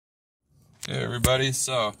Hey everybody,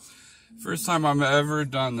 so first time I've ever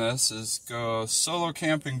done this is go solo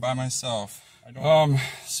camping by myself.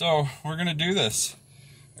 So we're gonna do this.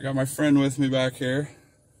 I got my friend with me back here,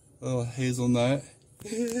 little hazelnut.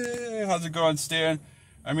 Hey, how's it going, Stan?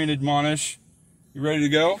 Admonish. You ready to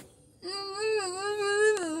go?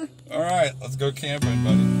 All right, let's go camping,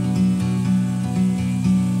 buddy.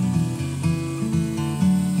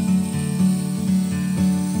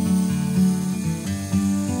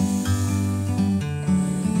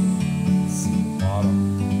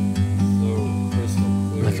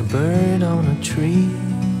 Bird on a tree,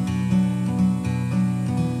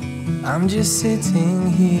 I'm just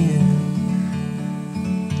sitting here.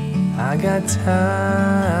 I got time,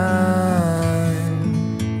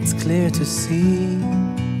 it's clear to see.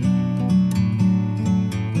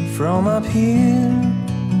 From up here,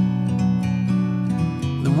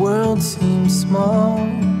 the world seems small.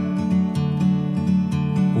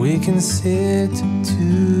 We can sit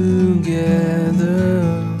together.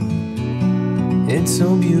 It's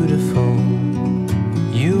so beautiful,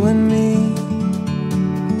 you and me.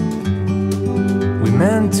 We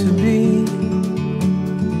meant to be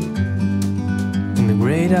in the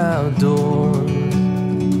great outdoors,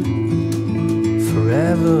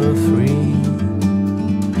 forever free.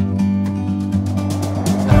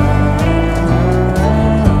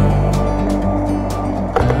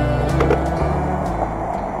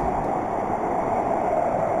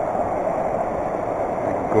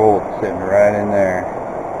 Gold sitting right in there.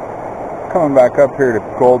 Coming back up here to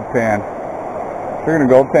gold pan. We're gonna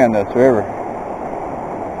gold pan this river.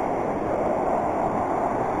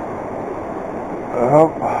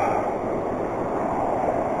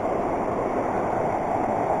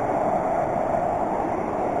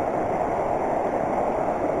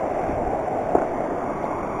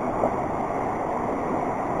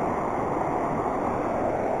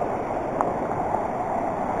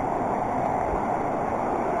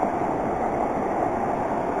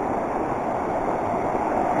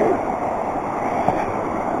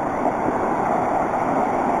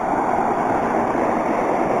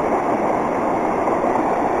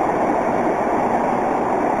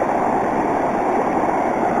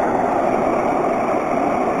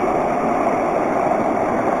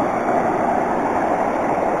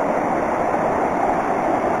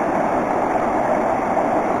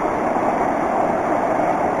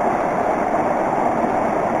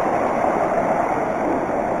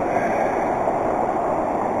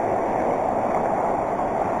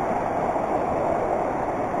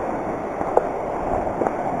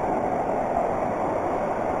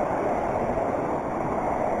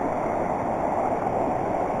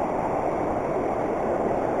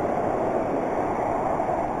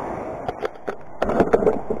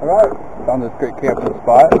 Alright, found this great camping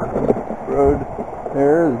spot. Road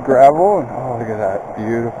there is gravel, and oh, look at that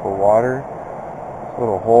beautiful water. This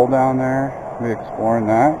little hole down there. We'll be exploring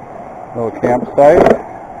that. Little campsite.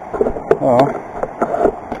 Oh,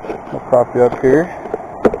 I'll prop you up here.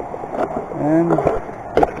 And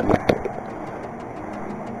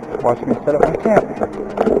watch me set up my camp.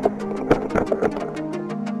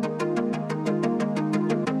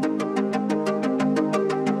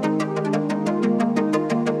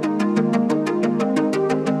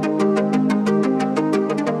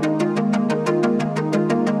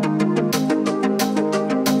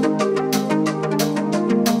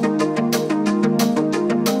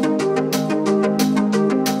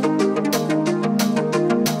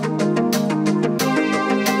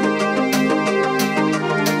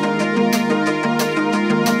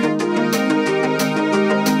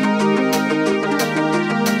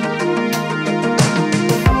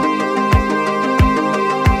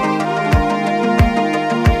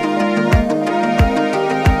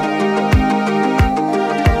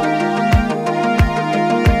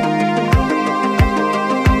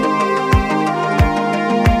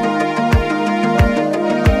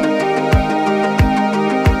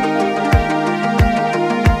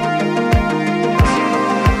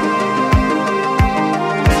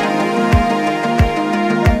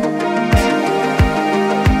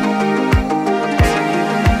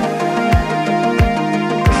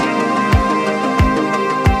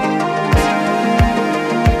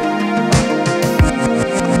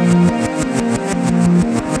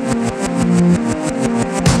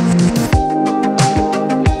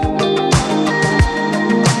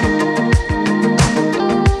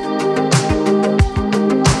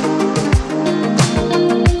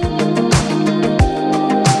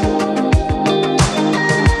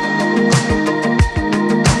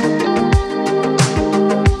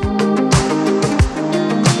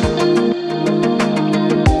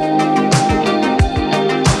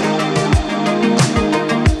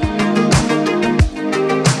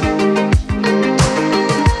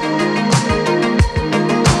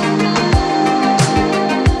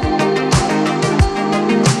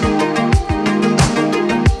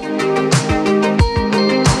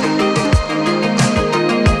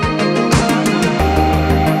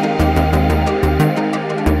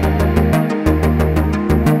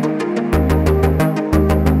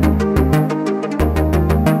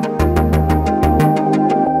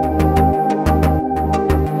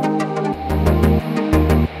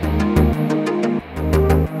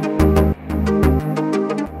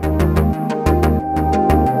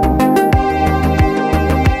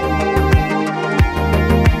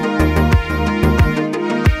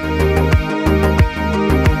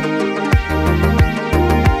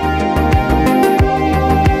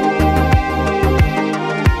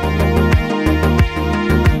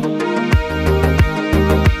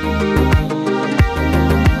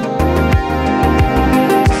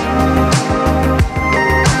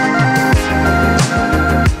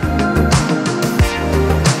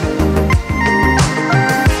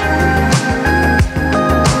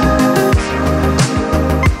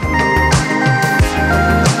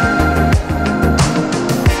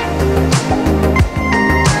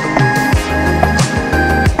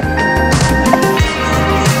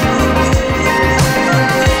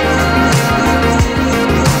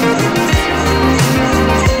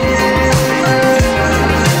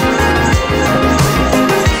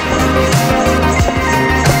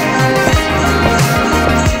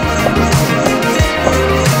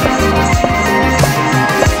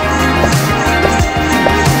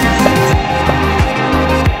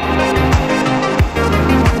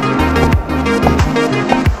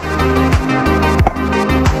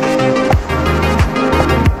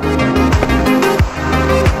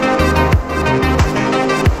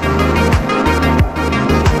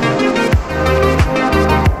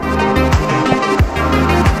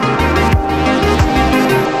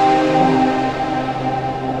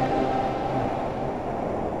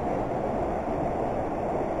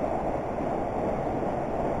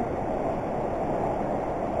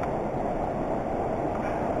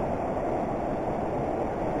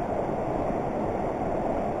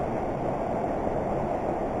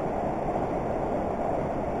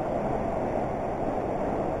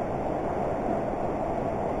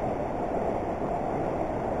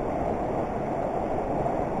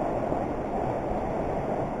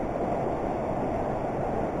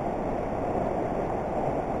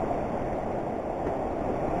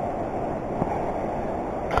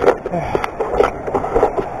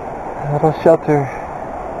 little shelter.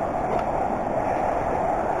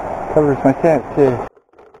 Covers my tent too.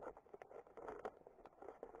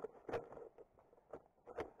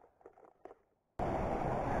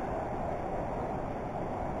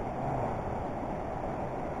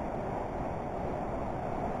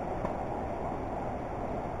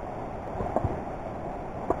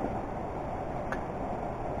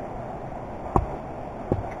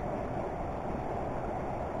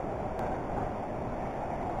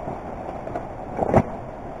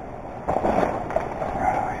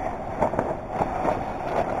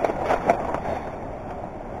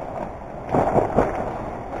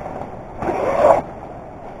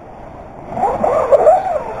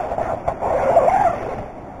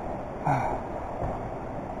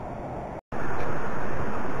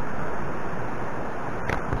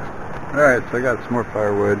 Alright, so I got some more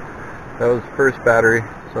firewood. That was the first battery,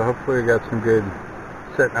 so hopefully I got some good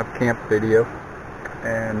setting up camp video.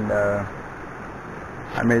 And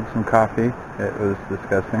I made some coffee. It was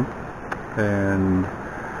disgusting. And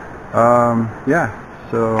yeah,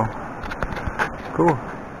 so cool.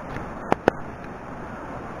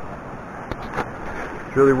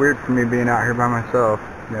 It's really weird for me being out here by myself.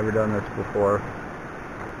 Never done this before.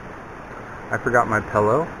 I forgot my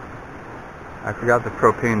pillow. I forgot the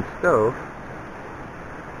propane stove,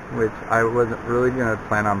 which I wasn't really going to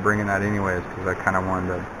plan on bringing that anyways because I kind of wanted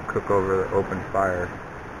to cook over the open fire.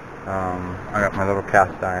 I got my little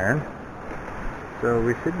cast iron, so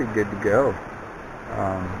we should be good to go.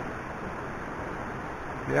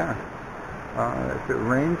 Yeah. If it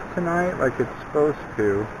rains tonight like it's supposed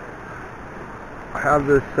to, I have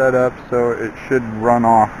this set up so it should run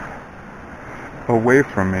off away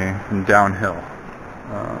from me and downhill.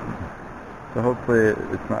 So hopefully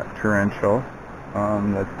it's not torrential.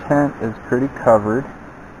 The tent is pretty covered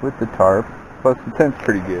with the tarp, plus the tent's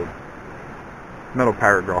pretty good. Metal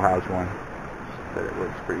Pirate Girl has one, but it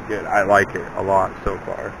looks pretty good. I like it a lot so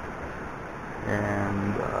far.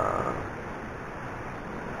 And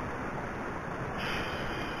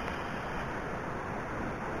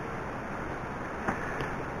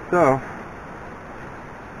so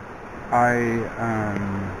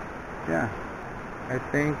yeah, I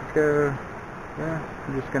think yeah,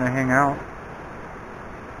 I'm just gonna hang out.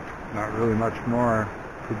 Not really much more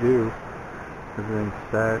to do. Everything's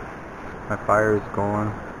set. My fire is going.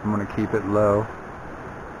 I'm gonna keep it low.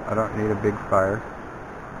 I don't need a big fire.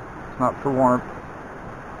 It's not for warmth.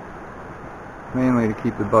 Mainly to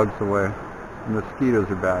keep the bugs away. The mosquitoes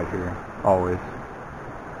are bad here, always.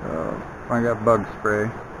 So I got bug spray.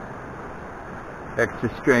 Extra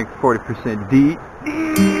strength, 40% DIG.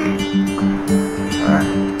 Alright,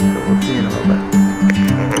 so we'll see you in a little bit.